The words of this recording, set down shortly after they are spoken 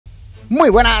Muy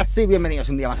buenas y bienvenidos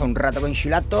un día más a Un Rato con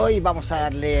Chilato. Y vamos a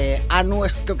darle a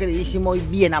nuestro queridísimo y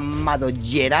bien amado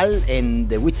Geralt en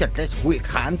The Witcher 3 Wild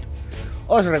Hunt.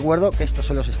 Os recuerdo que estos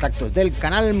son los extractos del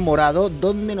canal morado,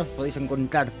 donde nos podéis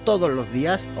encontrar todos los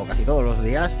días, o casi todos los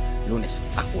días, lunes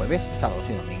a jueves, sábados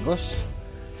y domingos.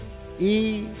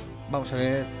 Y vamos a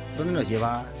ver dónde nos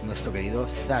lleva nuestro querido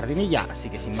Sardinilla. Así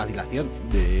que sin más dilación,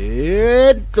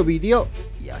 dentro vídeo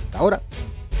y hasta ahora.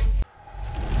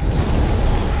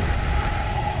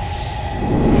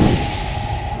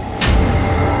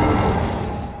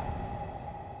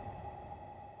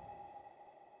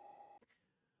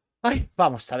 Ay,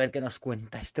 vamos a ver qué nos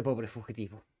cuenta este pobre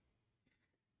fugitivo.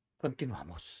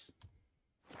 Continuamos.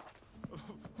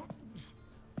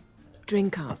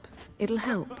 Drink up. It'll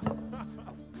help.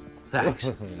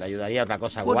 Thanks. Le ayudaría otra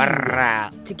cosa,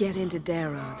 guarra. To get into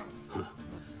Derard.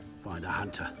 Find a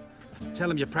hunter. Tell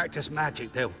them you practice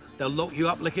magic. They'll lock you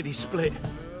up lickety-split.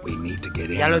 We need to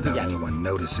get in Ya lo he without pillado. anyone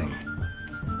noticing.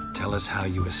 Tell us how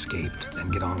you escaped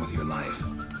and get on with your life.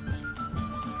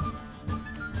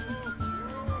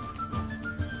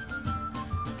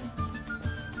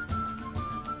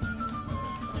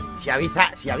 Si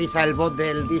avisa el bot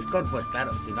del Discord, pues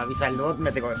claro, si no avisa el bot,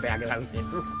 me tengo que esperar a que lo avise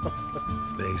tú.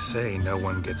 They say no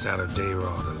one gets out of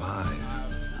Dayrod alive.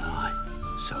 Aye,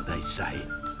 so they say.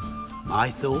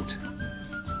 My thought,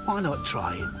 why not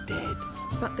try it dead?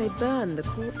 But they burn the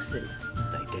corpses.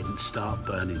 They didn't start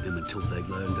burning them until they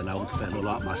learned an old fellow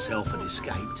like myself had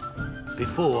escaped.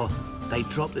 Before, they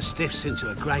dropped the stiffs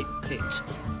into a great pit.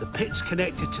 The pit's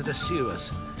connected to the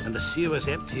sewers, and the sewers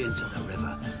empty into the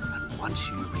river. And once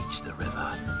you reach the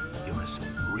river, you're as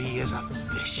free as a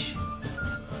fish.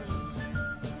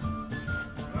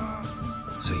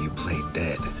 So you played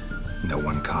dead. No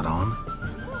one caught on?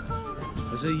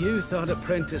 As a youth, I'd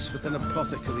apprenticed with an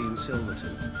apothecary in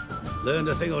Silverton. Learned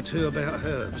a thing or two about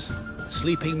herbs.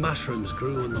 Sleeping mushrooms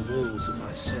grew on the walls of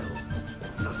my cell.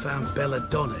 And I found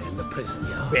belladonna in the prison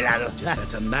yard. Belladonna. Just had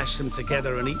to mash them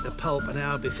together and eat the pulp an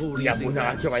hour before Ya evening puta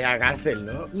rounds. macho, vaya a cárcel,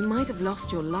 ¿no? You might have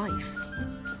lost your life.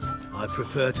 I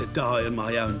prefer to die on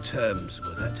my own terms,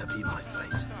 were that to be my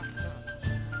fate.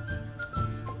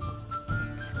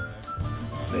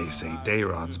 They say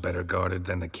Dayrod's better guarded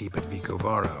than the keep at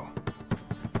Vicovaro.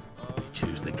 We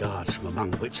choose the guards from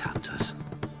among witch hunters.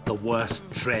 The worst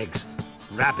dregs,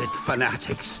 rabid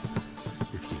fanatics.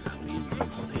 If you only knew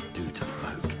what they do to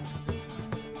folk.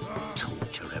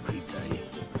 Torture every day.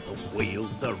 The wheel,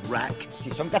 the rack. Si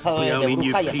son We cazadores de only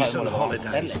knew brujas, ya peace on sabemos lo que vamos a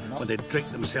holidays hacerles, ¿no? when they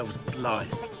drink themselves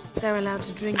blind. They're allowed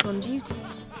to drink on duty.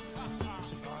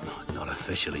 Not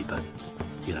officially, but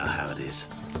you know how it is.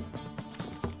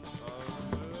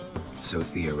 So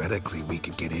theoretically we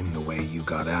could get in the way you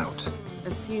got out.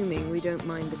 Assuming we don't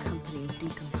mind the company of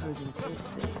decomposing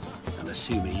corpses. And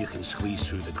assuming you can squeeze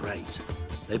through the grate.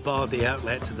 They barred the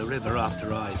outlet to the river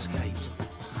after I escaped.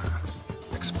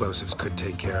 Explosives could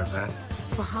take care of that.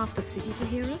 For half the city to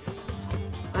hear us?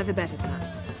 I've a better plan.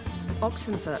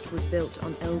 Oxenfurt was built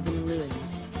on elven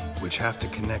ruins. Which have to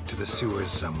connect to the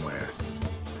sewers somewhere.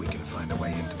 If we can find a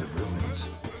way into the ruins.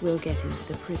 We'll get into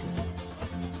the prison.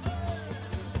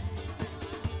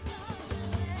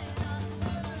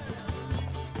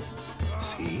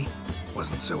 See?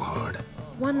 Wasn't so hard.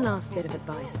 One last bit of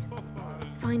advice.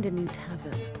 Find a new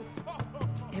tavern.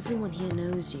 Everyone here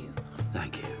knows you.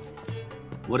 Thank you.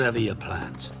 Whatever your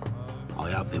plans,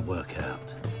 I hope they work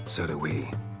out. So do we.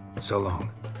 So long.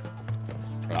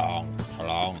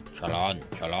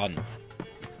 Chalón.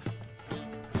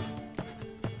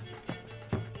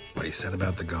 What he said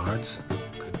about the guards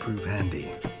could prove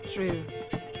handy. True.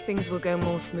 Things will go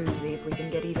more smoothly if we can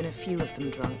get even a few of them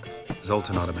drunk.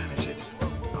 Zoltan ought to manage it.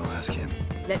 I'll ask him.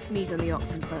 Let's meet on the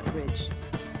Oxenfurt Bridge.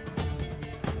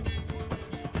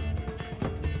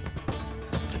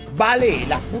 Vale,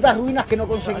 las putas ruinas que no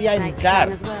conseguía entrar.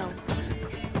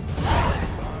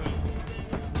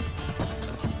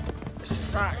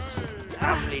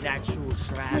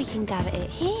 We can gather it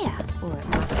here, or at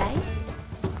my place.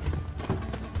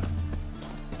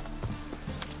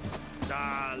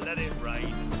 Let it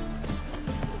rain.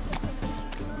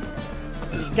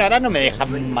 Es que ahora no me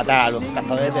dejan matar a los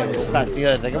cazadores de brujas, tío.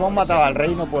 Desde que hemos matado al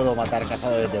rey no puedo matar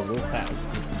cazadores de brujas.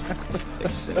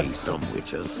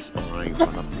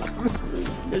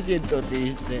 Me siento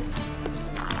triste.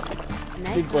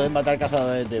 Sin poder matar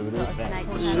cazadores de brujas.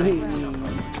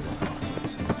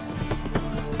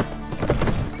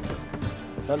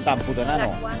 Son tan puto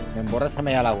enano.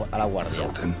 Emborrázame a la guardia.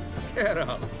 Zoltan.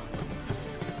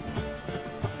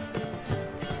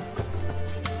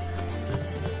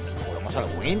 ¿Jugamos al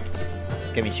Wind?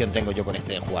 ¿Qué misión tengo yo con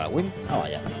este de jugar al Wind? Ah,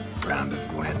 vaya. Round of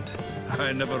Gwent.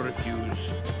 I never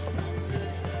refuse.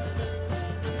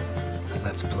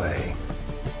 Let's play.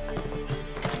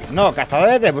 No,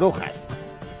 cazadores de brujas.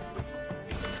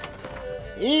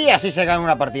 Y así se gana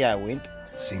una partida de Wind.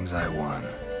 Seems I won.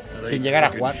 Sin llegar a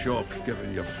jugar. Shock,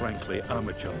 given your frankly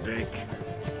amateur deck.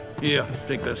 Here,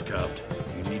 take this card.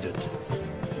 You need it.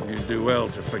 You do well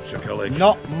to fix your collection.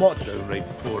 No much. Downright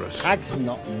porous. Hacks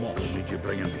not much. Need you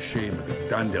bring him to shame a good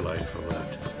dandelion for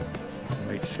that.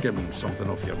 You might skim something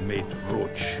off your mate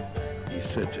Roach. He's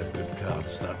said to have good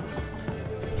cards, that one.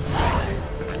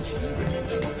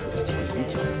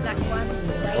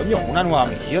 Coño, una nueva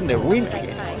misión de Wind.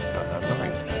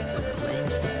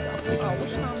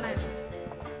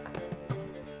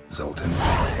 Zoltan.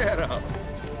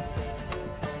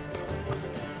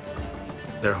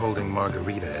 They're holding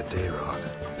Margarita at Dayrod.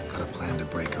 Got a plan to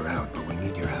break her out, but we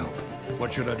need your help.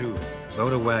 What should I do?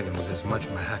 Load a wagon with as much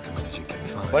mahakaman as you can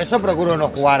find. Por eso procuro no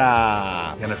jugar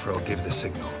a... Yennefer will give the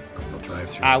signal. They'll drive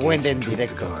through a the Wind gates en and troop the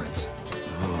directo. guards.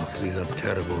 Oh, these are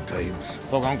terrible times.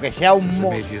 Porque aunque sea un The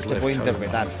mod, mages te left puede town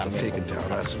interpretar for también. taken to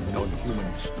harassing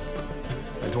non-humans.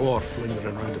 A dwarf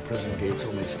lingering around the prison gates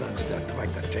only stands to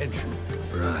attract attention.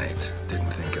 Right.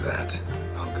 Didn't think of that.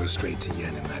 I'll go straight to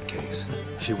Yen in that case.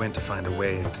 She went to find a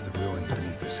way into the ruins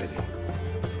beneath the city.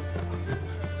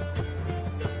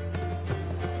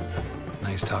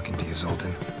 Nice talking to you,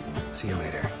 Zoltan. See you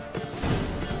later.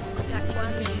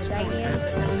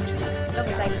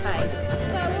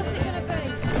 So what's it gonna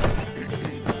be?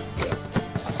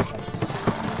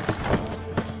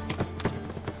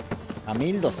 A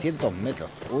 1200 metros.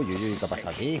 Uy, uy, uy, ¿qué pasa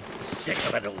aquí?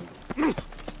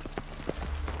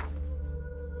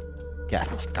 ¿Qué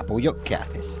haces, capullo? ¿Qué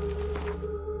haces?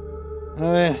 A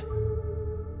ver.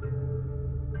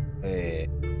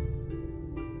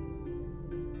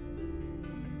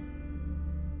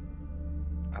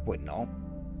 Ah, pues no.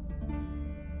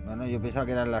 No, yo pensaba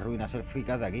que eran las ruinas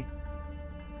élficas de aquí.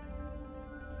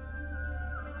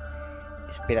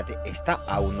 Espérate, ¿esta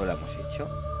aún no la hemos hecho?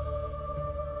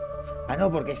 Ah,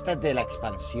 no, porque esta es de la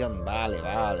expansión. Vale.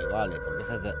 Porque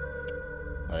esa es de...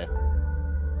 Joder.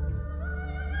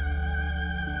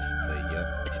 Estoy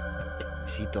yo...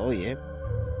 Necesito hoy, ¿eh?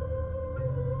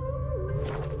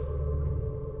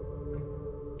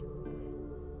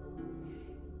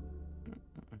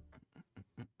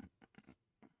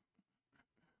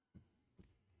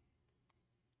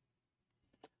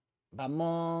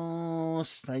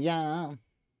 Vamos allá.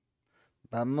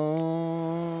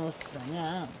 Vamos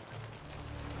allá.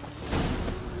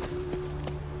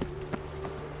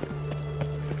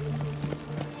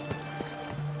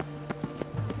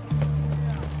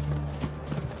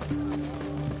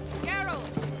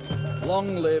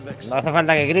 Long live No hace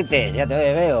falta que grites, ya te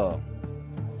veo.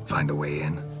 Find a way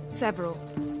in. Several.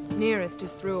 Nearest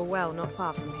just through a well not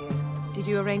far from here. Did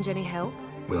you arrange any help?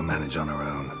 We'll manage on our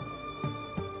own.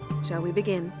 Shall we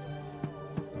begin?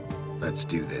 Let's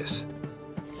do this.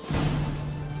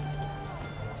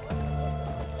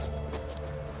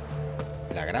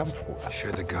 La gran fuga.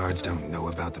 Sure the guards don't know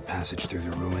about the passage through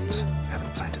the ruins?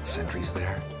 Haven't planted sentries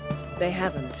there? They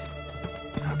haven't.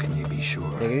 How can you be sure?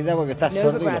 Te grita porque estás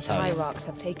sordo y lo Novigrad's sabes. hierarchs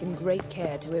have taken great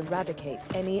care to eradicate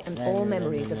any and all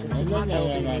memories of the city's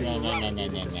history.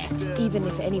 Even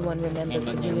if anyone remembers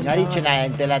the ruins, No ha dicho nada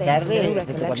entre la they have tarde, no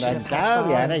desde cuando ha recollection of entrado,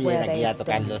 y how ahora far viene where aquí they a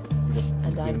tocar extend. los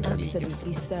And I'm brillos.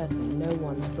 absolutely certain no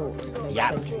one's thought to place Ya.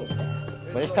 sentries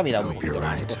there. ¿Puedes caminar un poquito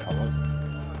más, por favor?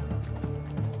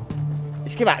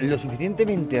 Es que va lo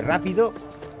suficientemente rápido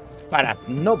para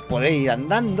no poder ir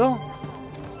andando,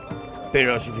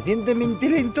 pero lo suficientemente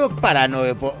lento para no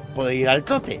poder ir al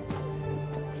trote.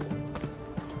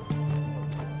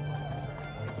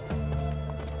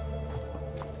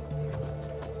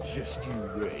 Just you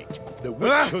wait. The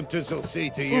witch hunters will see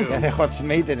to you. Que hace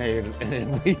Hotsmate en el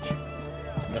Witch.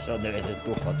 No sé dónde ves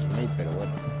tú Hotsmate, pero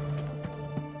bueno.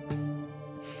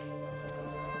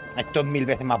 Esto es 1000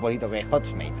 veces más bonito que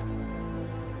Hotsmate.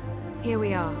 Here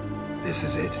we are. This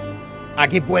is it.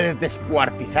 Aquí puedes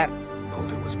descuartizar.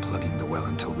 Holder was plugging the well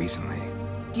until recently.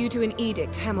 Due to an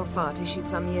edict Hemelfart issued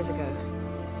some years ago.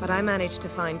 But I managed to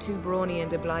find two brawny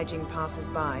and obliging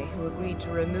passers-by who agreed to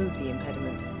remove the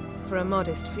impediment. For a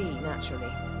modest fee,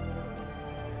 naturally.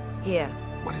 Here,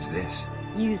 What is this?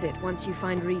 use it once you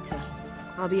find Rita.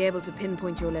 I'll be able to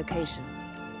pinpoint your location.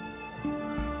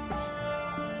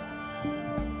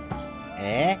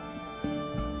 ¿Eh?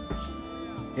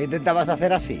 ¿Qué intentabas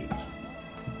hacer así?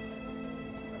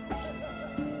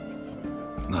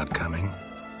 Not coming.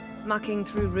 Mucking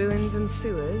through ruins and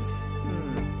sewers?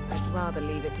 I'd rather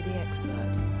leave it to the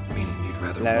expert. Meaning you'd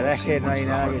rather La verdad waltz es que in no once hay the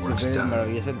nada hard que work's supere el done.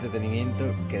 maravilloso entretenimiento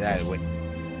que da el buen.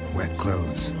 Wet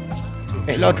clothes.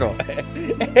 El otro.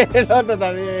 El otro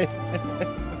también.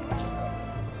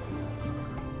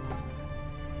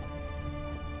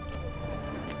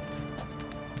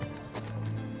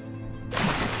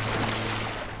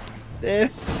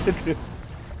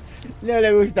 No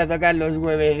le gusta tocar los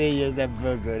huevecillos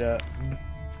tampoco, ¿no?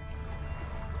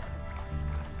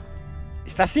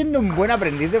 Estás siendo un buen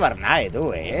aprendiz de Barnae,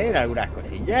 tú, en algunas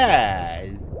cosillas.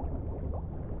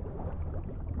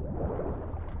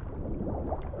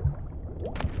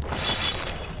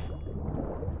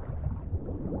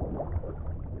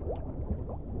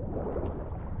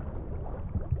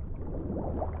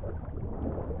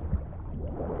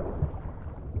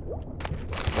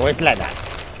 ¿O es la edad?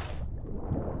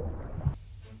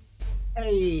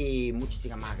 Y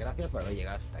muchísimas más gracias por haber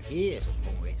llegado hasta aquí. Eso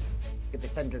supongo que te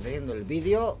está entreteniendo el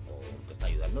vídeo o te está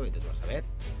ayudando, vete tú a saber.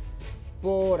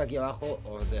 Por aquí abajo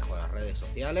os dejo las redes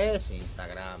sociales: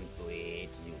 Instagram,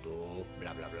 Twitch, YouTube,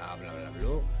 bla bla bla bla bla bla,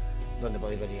 donde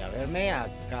podéis venir a verme a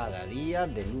cada día,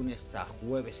 de lunes a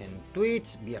jueves en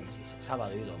Twitch, viernes y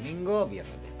sábado y domingo,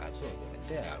 viernes descanso,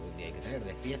 obviamente, algún día hay que tener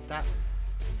de fiesta.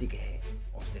 Así que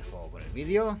os dejo con el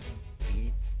vídeo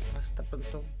y hasta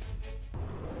pronto.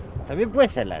 También puede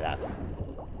ser la edad.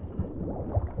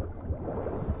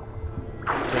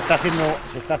 Se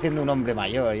está haciendo un hombre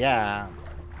mayor ya.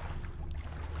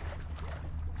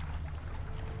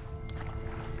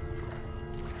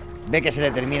 Ve que se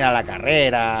le termina la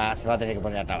carrera, se va a tener que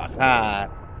poner a trabajar.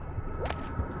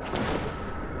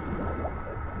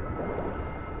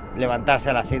 Levantarse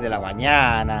a las 6 de la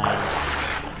mañana.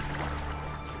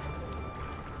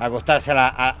 Acostarse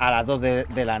a las 2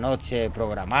 de la noche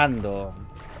programando.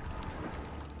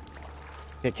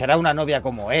 Te echará una novia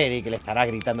como Eric, que le estará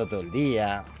gritando todo el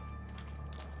día.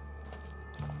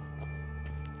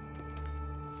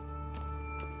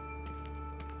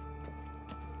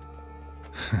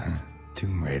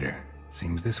 Tomb Raider.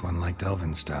 Seems this one liked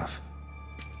elven stuff.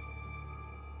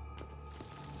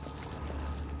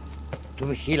 Tú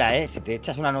vigila, si te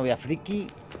echas una novia friki,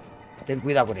 ten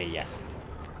cuidado con ellas.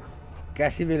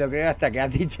 Casi me lo creo hasta que has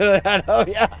dicho lo de la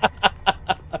novia.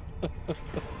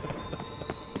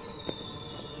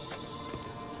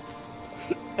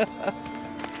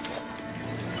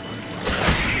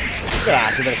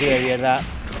 Super de mierda.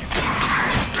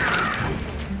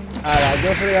 Ahora,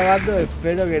 yo programando,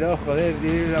 espero que no, joder,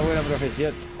 tiene una buena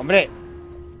profesión. ¡Hombre!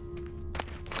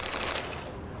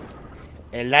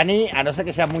 El Dani, a no ser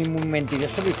que sea muy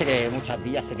mentiroso, dice que muchas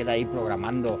días se queda ahí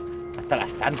programando hasta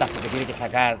las tantas porque tiene que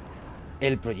sacar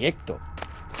el proyecto.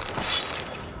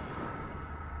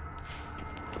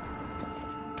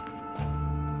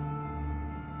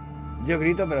 Yo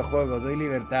grito pero juego, doy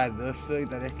libertad, no soy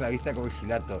tan esclavista como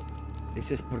Shilato.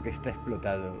 Eso es porque está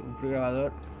explotado. Un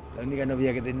programador, la única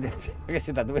novia que tendría que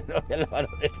se tatúe novia en la mano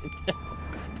derecha.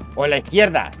 O en la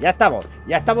izquierda, ya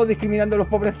estamos discriminando a los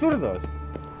pobres zurdos.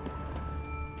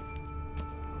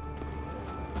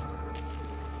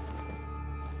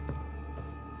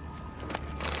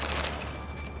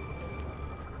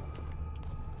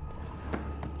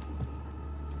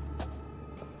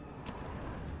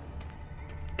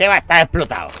 ¿Qué va a estar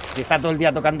explotado? Si está todo el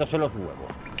día tocándose los huevos.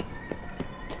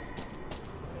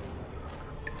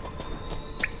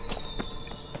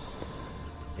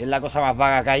 Es la cosa más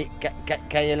vaga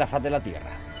que hay en la faz de la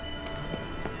tierra.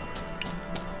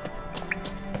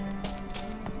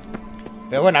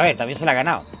 Pero bueno, a ver, también se la ha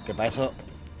ganado. Que para eso...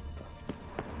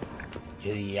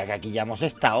 Yo diría que aquí ya hemos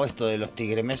estado. Esto de los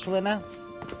tigres me suena.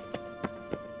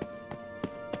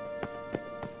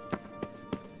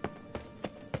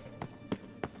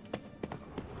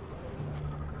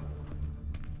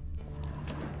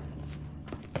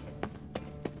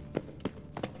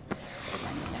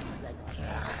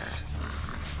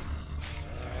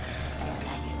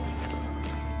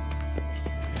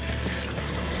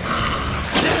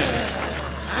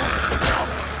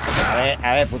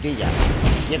 A ver, putilla.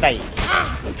 Quieta ahí.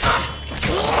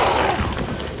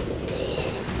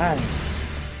 Ay.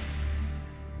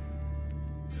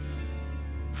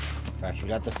 Para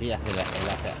Shurato sí hace la noche.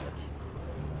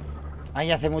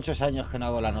 Ay, hace muchos años que no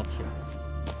hago la noche.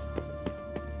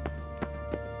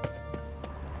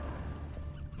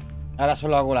 Ahora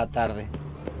solo hago la tarde.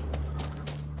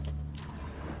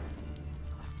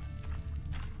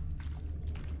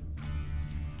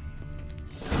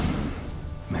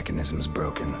 Mechanism's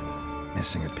broken.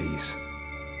 Missing a piece.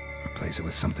 Replace it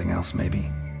with something else,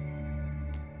 maybe?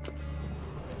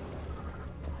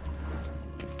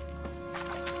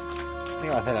 ¿Qué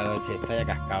va a hacer la noche? Está ya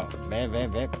cascado.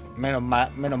 Ve.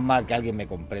 Menos mal que alguien me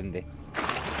comprende.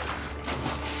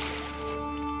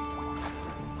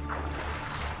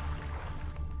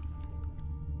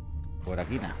 Por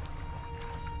aquí nada.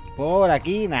 Por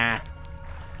aquí nada.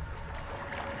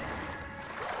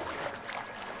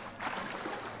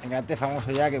 Venga, este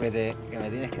famoso ya que me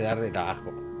tienes que dar de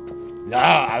trabajo. No,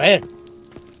 a ver.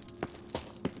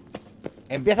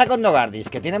 Empieza con Nogardis,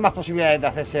 que tiene más posibilidades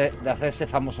de hacerse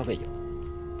famoso que yo.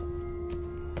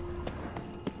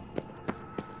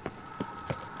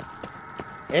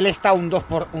 Él está un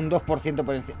 2%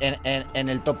 por en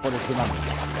el top por encima mío.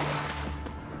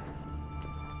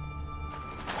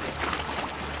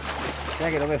 O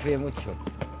sea que no me fíe mucho.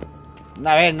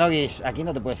 A ver, Nogis, aquí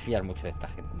no te puedes fiar mucho de esta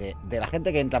gente. De la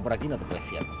gente que entra por aquí no te puedes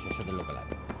fiar mucho, eso te lo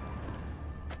claro.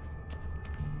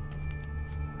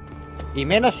 Y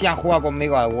menos si han jugado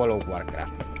conmigo al World of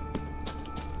Warcraft.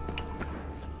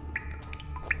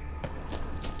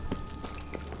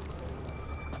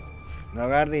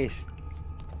 Nogardis.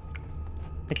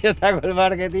 Yo está con el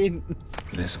marketing.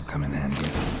 This will come in handy.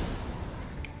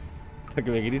 Para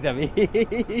que me grite a mí.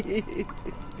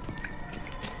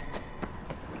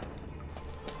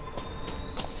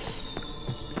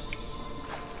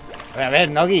 A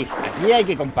ver, Nogis, aquí hay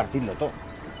que compartirlo todo.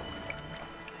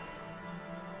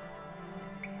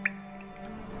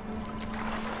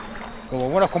 Como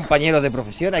buenos compañeros de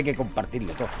profesión hay que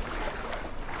compartirlo todo.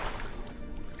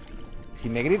 Si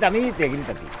me grita a mí, te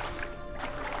grita a ti.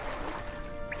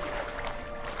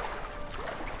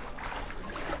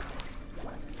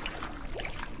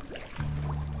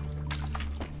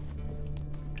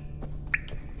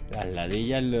 Las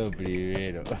ladillas lo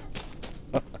primero.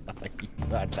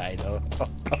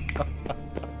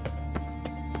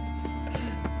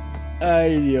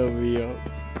 Ay, Dios mío.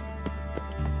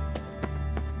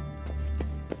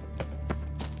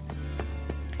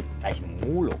 Estáis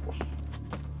muy locos.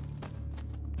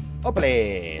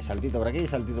 ¡Ople! Saltito por aquí,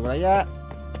 saltito por allá.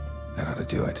 That ought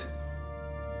to do it.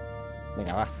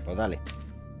 Venga, va, pues dale.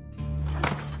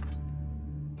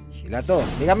 Chilato,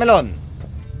 dígamelo.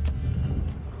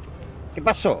 ¿Qué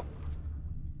pasó?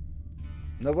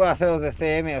 No puedo haceros de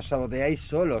CM, os saboteáis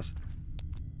solos.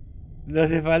 No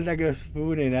hace falta que os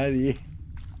fune nadie.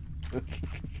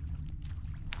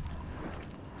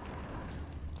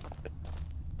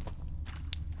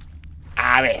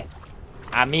 A ver,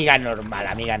 amiga normal,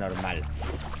 amiga normal.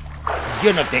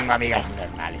 Yo no tengo amigas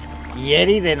normales. Y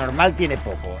Eri de normal tiene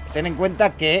poco. Ten en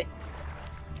cuenta que...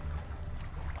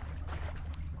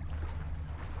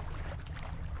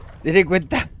 Ten en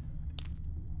cuenta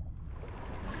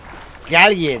que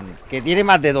alguien que tiene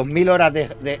más de 2000 horas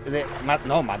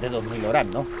no, más de 2000 horas,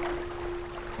 no.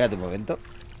 Espérate un momento.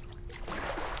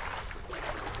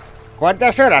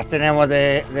 ¿Cuántas horas tenemos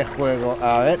de juego?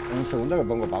 A ver, un segundo que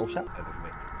pongo pausa.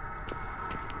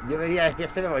 Yo venía de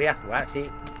fiesta y me podía jugar, sí.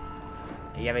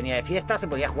 Ella venía de fiesta, se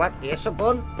podía jugar. Y eso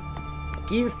con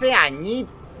 15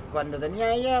 añitos. Cuando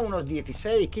tenía ella unos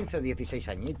 16, 15 o 16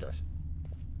 añitos.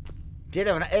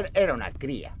 Era una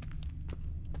cría.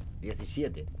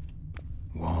 17.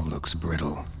 Wall looks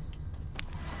brittle.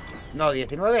 No,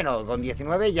 19 no. Con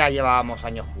 19 ya llevábamos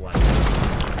años jugando.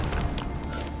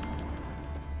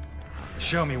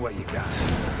 Show me what you got.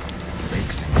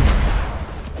 Makes it.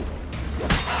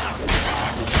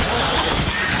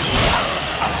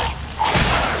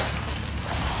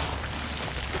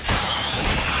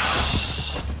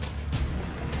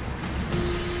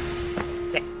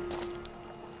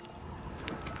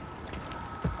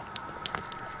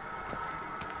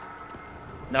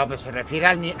 No, pero se refiere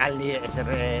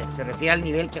se refiere al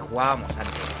nivel que jugábamos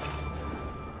antes.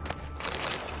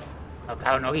 No,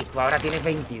 claro, no, tú ahora tienes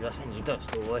 22 añitos.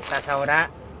 Tú estás ahora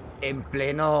en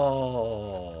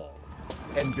pleno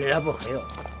apogeo.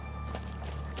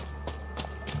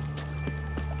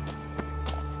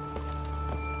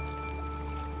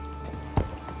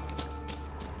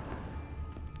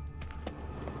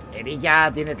 Eri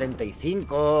ya tiene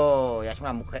 35, ya es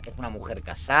una mujer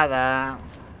casada.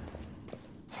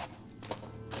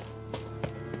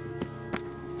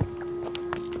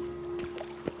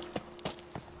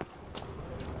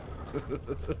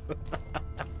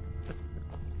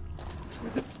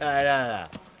 Nada.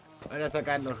 Van a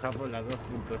sacar los japos las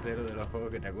 2.0 de los juegos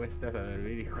que te acuestas a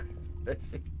dormir y juegas.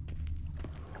 Sí.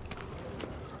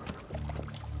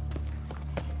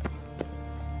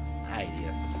 Ay,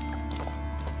 Dios.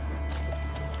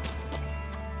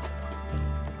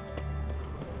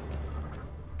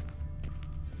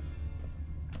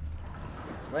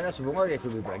 Bueno, supongo que hay que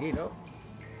subir por aquí, ¿no?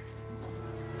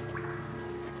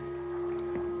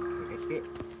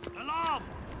 Alarm!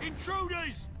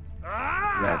 Intruders!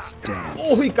 Let's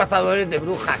dance. ¡Uy, cazadores de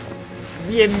brujas!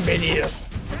 ¡Bienvenidos!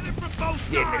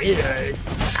 ¡Bienvenidos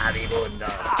a mi mundo!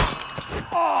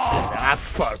 ¡Ah,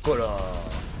 por culo!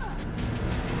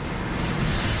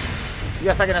 Y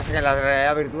hasta que no saquen la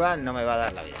realidad virtual no me va a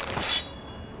dar la vida.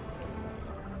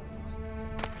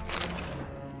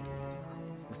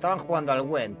 Estaban jugando al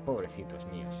Gwen, pobrecitos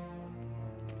míos.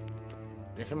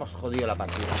 Les hemos jodido la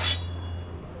partida.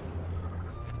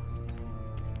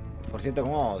 2%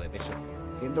 como de peso.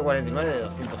 149 de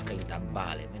 230.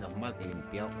 Vale, menos mal que he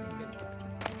limpiado el inventario.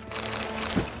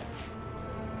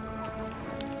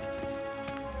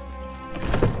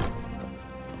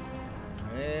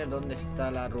 A ver, ¿dónde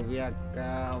está la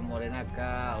rubiaca o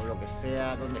morenaca o lo que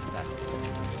sea? ¿Dónde estás?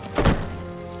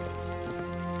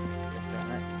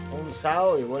 Un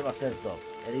SAO y vuelve a ser top.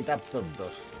 Edita top 2.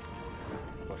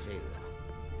 Por si dudas.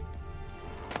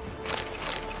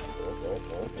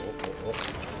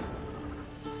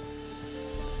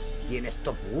 ¿Quién es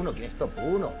top 1? ¿Quién es top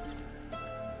 1?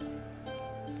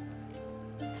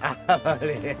 Ah,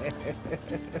 vale.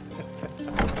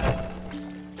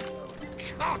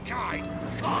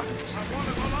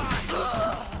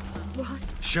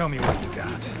 Show me what you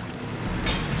got.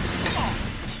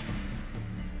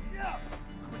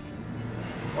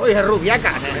 Oye,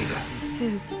 rubiaca.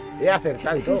 He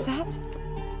acertado y todo. Who's that?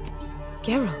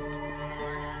 Geralt.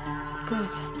 God,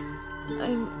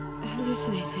 I'm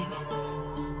hallucinating.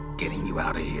 Getting you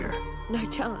out of here. No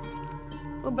chance.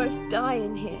 We'll both die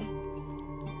in here.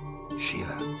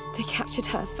 Sheila. They captured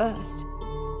her first.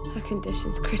 Her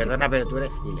condition's critical. Perdona, pero tú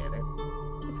eres healer, ¿eh?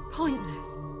 It's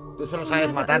pointless. Tú solo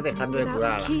sabes matar dejando de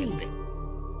curar a la gente.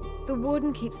 The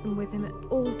warden keeps them with him at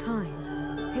all times.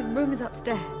 His room is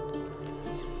upstairs.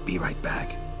 Be right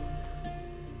back.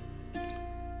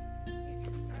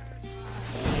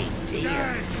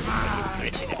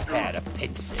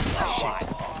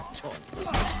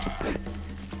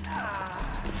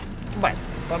 Bueno,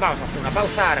 pues vamos a hacer una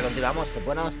pausa. Ahora continuamos.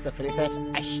 Buenos, felices.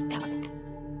 Hasta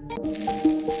luego.